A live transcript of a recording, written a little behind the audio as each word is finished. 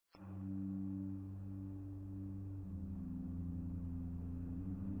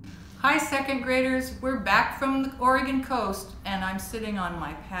Hi second graders, we're back from the Oregon coast and I'm sitting on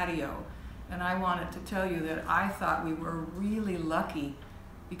my patio and I wanted to tell you that I thought we were really lucky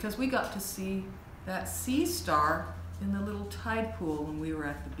because we got to see that sea star in the little tide pool when we were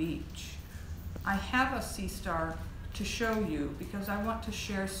at the beach. I have a sea star to show you because I want to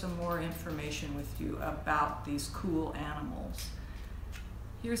share some more information with you about these cool animals.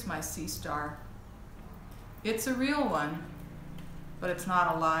 Here's my sea star. It's a real one, but it's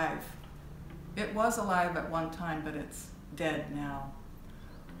not alive. It was alive at one time, but it's dead now.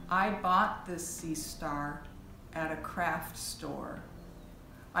 I bought this sea star at a craft store.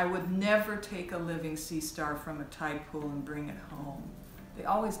 I would never take a living sea star from a tide pool and bring it home. They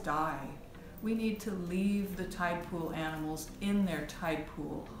always die. We need to leave the tide pool animals in their tide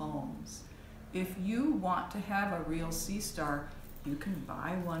pool homes. If you want to have a real sea star, you can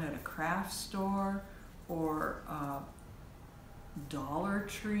buy one at a craft store or Dollar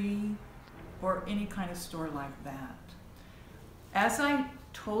Tree or any kind of store like that. As I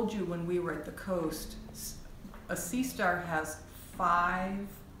told you when we were at the coast, a sea star has 5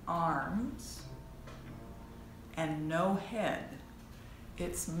 arms and no head.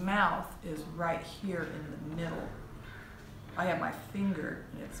 Its mouth is right here in the middle. I have my finger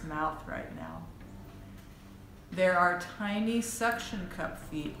in its mouth right now. There are tiny suction cup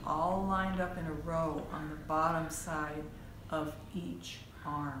feet all lined up in a row on the bottom side of each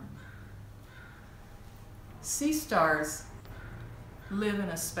arm. Sea stars live in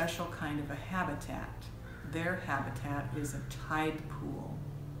a special kind of a habitat. Their habitat is a tide pool.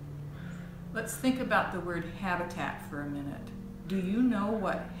 Let's think about the word habitat for a minute. Do you know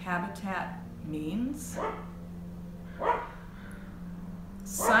what habitat means?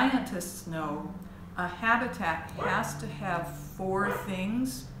 Scientists know a habitat has to have 4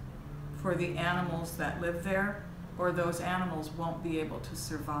 things for the animals that live there, or those animals won't be able to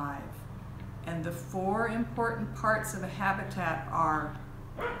survive. And the 4 important parts of a habitat are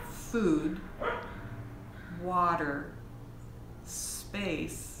food, water,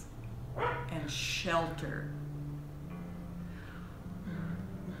 space, and shelter.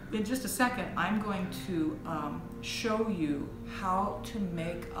 In just a second, I'm going to show you how to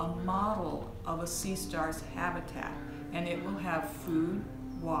make a model of a sea star's habitat. And it will have food,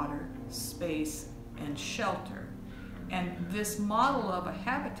 water, space, and shelter. And this model of a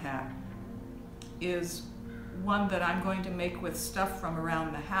habitat is one that I'm going to make with stuff from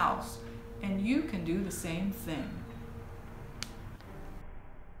around the house. And you can do the same thing.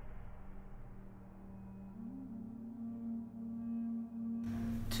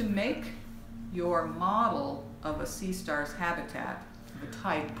 To make your model of a sea star's habitat, the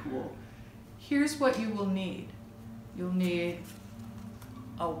tide pool, here's what you will need. You'll need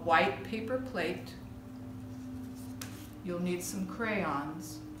a white paper plate. You'll need some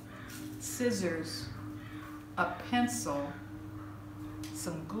crayons, scissors, a pencil,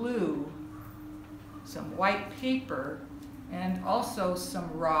 some glue, some white paper, and also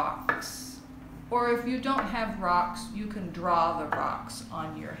some rocks. Or if you don't have rocks, you can draw the rocks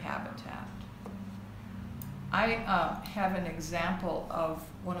on your habitat. I have an example of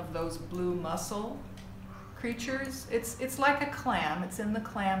one of those blue mussel creatures. It's like a clam. It's in the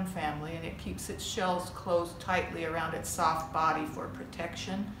clam family, and it keeps its shells closed tightly around its soft body for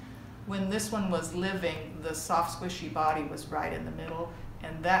protection. When this one was living, the soft, squishy body was right in the middle,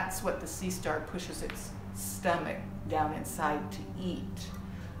 and that's what the sea star pushes its stomach down inside to eat.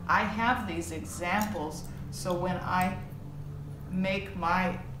 I have these examples, so when I make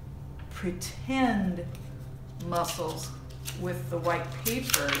my pretend mussels with the white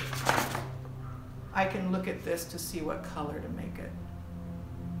paper, I can look at this to see what color to make it.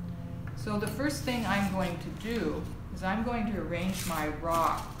 So the first thing I'm going to do is I'm going to arrange my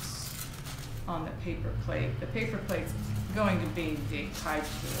rocks on the paper plate. The paper plate's going to be the tide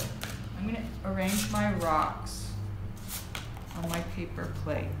pool. I'm going to arrange my rocks on my paper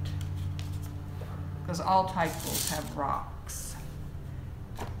plate, because all tide pools have rocks,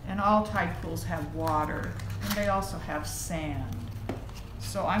 and all tide pools have water, and they also have sand.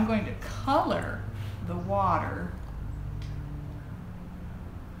 So I'm going to color the water,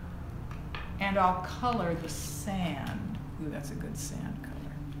 and I'll color the sand. Ooh, that's a good sand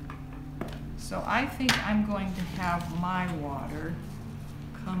color. So I think I'm going to have my water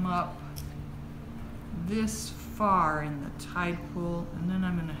come up this far in the tide pool, and then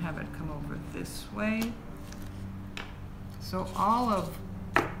I'm going to have it come over this way. So all of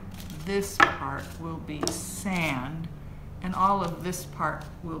this part will be sand, and all of this part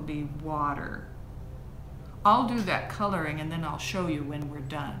will be water. I'll do that coloring, and then I'll show you when we're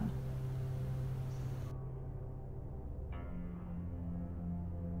done.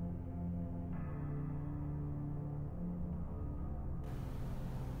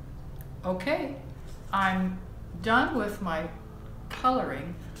 Okay, I'm done with my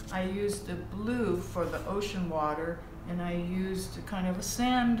coloring. I used the blue for the ocean water, and I used kind of a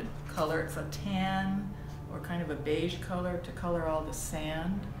sand color. It's a tan or kind of a beige color to color all the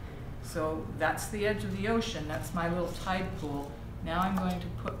sand. So that's the edge of the ocean. That's my little tide pool. Now I'm going to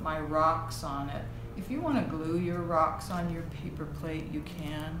put my rocks on it. If you want to glue your rocks on your paper plate, you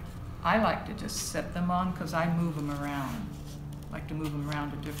can. I like to just set them on because I move them around. I like to move them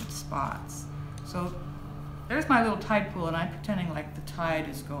around to different spots. So there's my little tide pool, and I'm pretending like the tide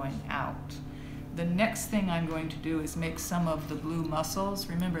is going out. The next thing I'm going to do is make some of the blue mussels.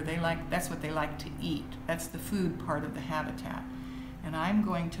 Remember, that's what they like to eat. That's the food part of the habitat. And I'm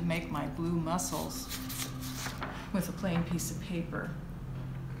going to make my blue mussels with a plain piece of paper.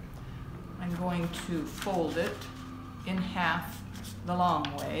 I'm going to fold it in half the long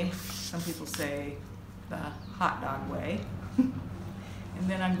way. Some people say the hot dog way. And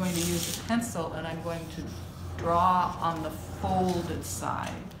then I'm going to use a pencil, and I'm going to draw on the folded side.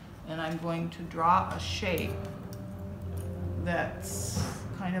 And I'm going to draw a shape that's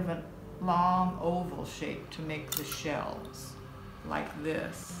kind of a long oval shape to make the shells, like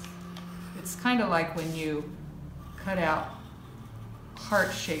this. It's kind of like when you cut out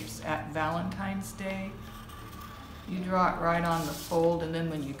heart shapes at Valentine's Day. You draw it right on the fold, and then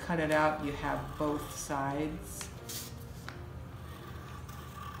when you cut it out, you have both sides.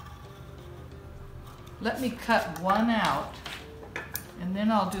 Let me cut one out, and then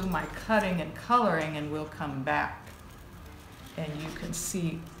I'll do my cutting and coloring, and we'll come back and you can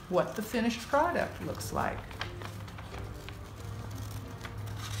see what the finished product looks like.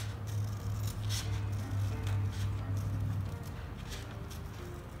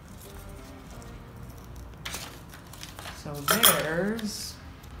 So there's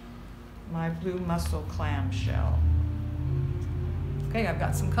my blue mussel clamshell. Okay, I've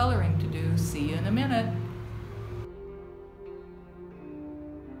got some coloring to do. See you in a minute.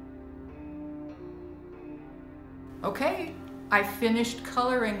 Okay, I finished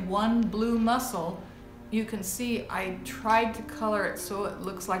coloring one blue mussel. You can see I tried to color it so it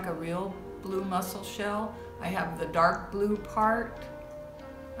looks like a real blue mussel shell. I have the dark blue part,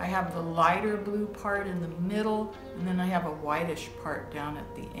 I have the lighter blue part in the middle, and then I have a whitish part down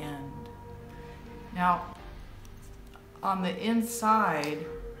at the end. Now, on the inside,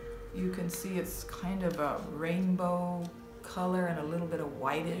 you can see it's kind of a rainbow color and a little bit of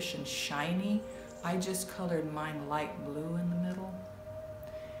whitish and shiny. I just colored mine light blue in the middle.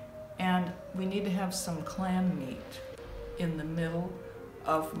 And we need to have some clam meat in the middle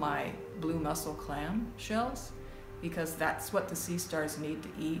of my blue mussel clam shells, because that's what the sea stars need to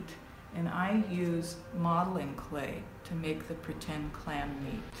eat. And I use modeling clay to make the pretend clam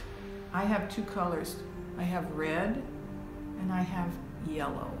meat. I have two colors. I have red and I have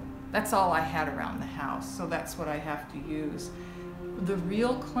yellow. That's all I had around the house, so that's what I have to use. The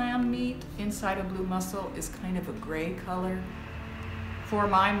real clam meat inside a blue mussel is kind of a gray color. For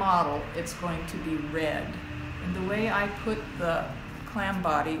my model, it's going to be red. And the way I put the clam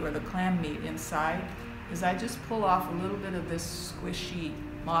body or the clam meat inside is I just pull off a little bit of this squishy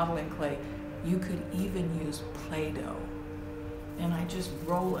modeling clay. You could even use Play-Doh. And I just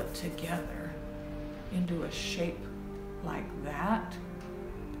roll it together into a shape like that.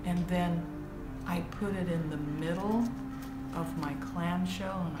 And then I put it in the middle of my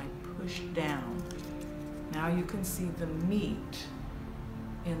clamshell and I push down. Now you can see the meat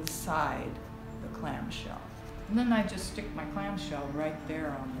inside the clamshell. And then I just stick my clamshell right there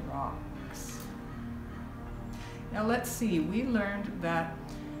on the rocks. Now let's see, we learned that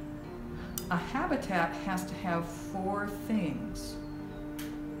a habitat has to have 4 things.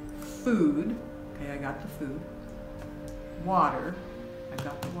 Food, okay, I got the food. Water, I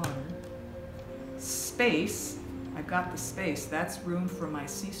got the water. Space, I've got the space. That's room for my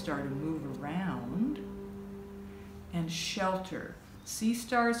sea star to move around. And shelter. Sea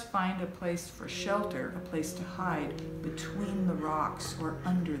stars find a place for shelter, a place to hide between the rocks or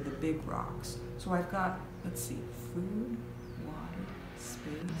under the big rocks. So I've got, let's see, food, water,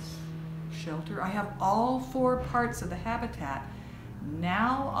 space, shelter. I have all 4 parts of the habitat.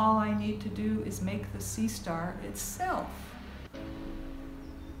 Now all I need to do is make the sea star itself.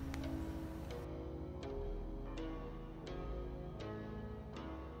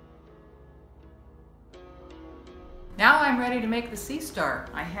 Now I'm ready to make the sea star.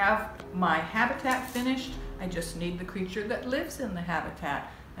 I have my habitat finished. I just need the creature that lives in the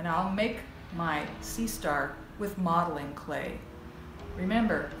habitat. And I'll make my sea star with modeling clay.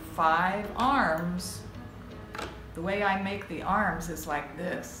 Remember, 5 arms. The way I make the arms is like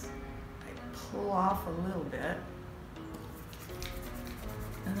this. I pull off a little bit.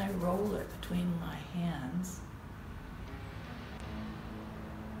 Then I roll it between my hands.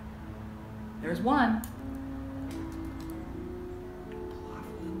 There's one. Pull off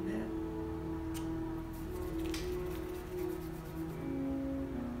a little bit.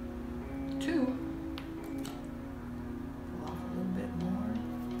 Two. Pull off a little bit more.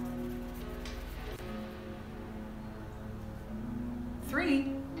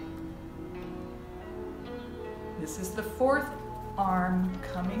 Three. This is the fourth arm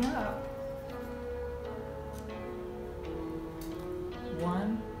coming up.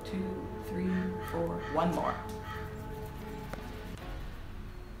 1, 2, 3, 4. One more.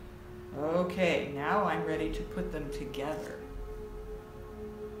 Okay, now I'm ready to put them together.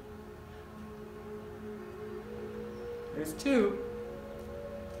 There's 2.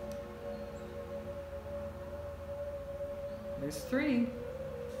 There's 3.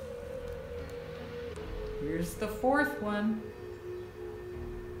 Here's the fourth one.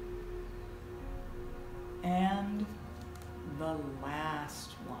 And the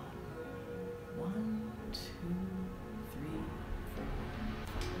last one. 1, 2, 3,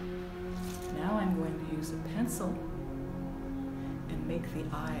 4. Now I'm going to use a pencil and make the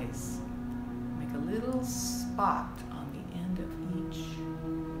eyes. Make a little spot on the end of each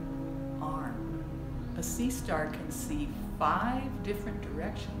arm. A sea star can see 5 different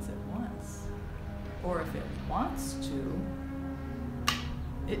directions at once. Or if it wants to,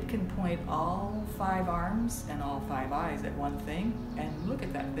 it can point all 5 arms and all 5 eyes at one thing and look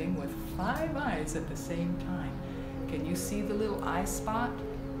at that thing with 5 eyes at the same time. Can you see the little eye spot?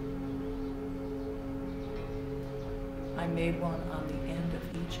 I made one on the end of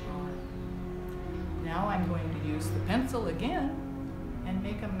each arm. Now I'm going to use the pencil again and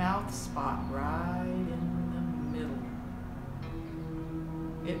make a mouth spot right in the middle.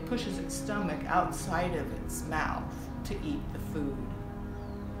 It pushes its stomach outside of its mouth to eat the food.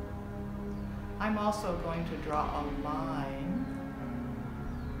 I'm also going to draw a line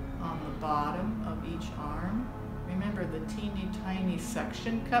on the bottom of each arm. Remember the teeny tiny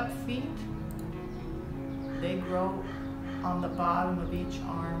suction cup feet? They grow on the bottom of each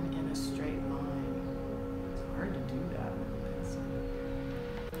arm in a straight line. It's hard to do that with a pencil.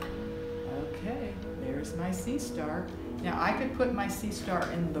 Okay, there's my sea star. Now I could put my sea star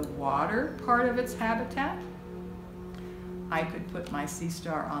in the water part of its habitat. I could put my sea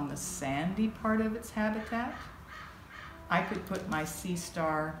star on the sandy part of its habitat. I could put my sea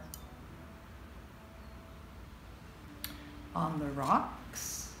star on the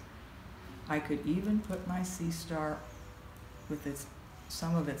rocks. I could even put my sea star with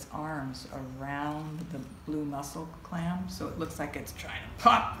some of its arms around the blue mussel clam so it looks like it's trying to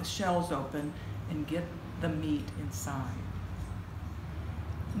pop the shells open and get the meat inside.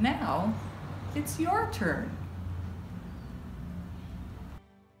 Now, it's your turn.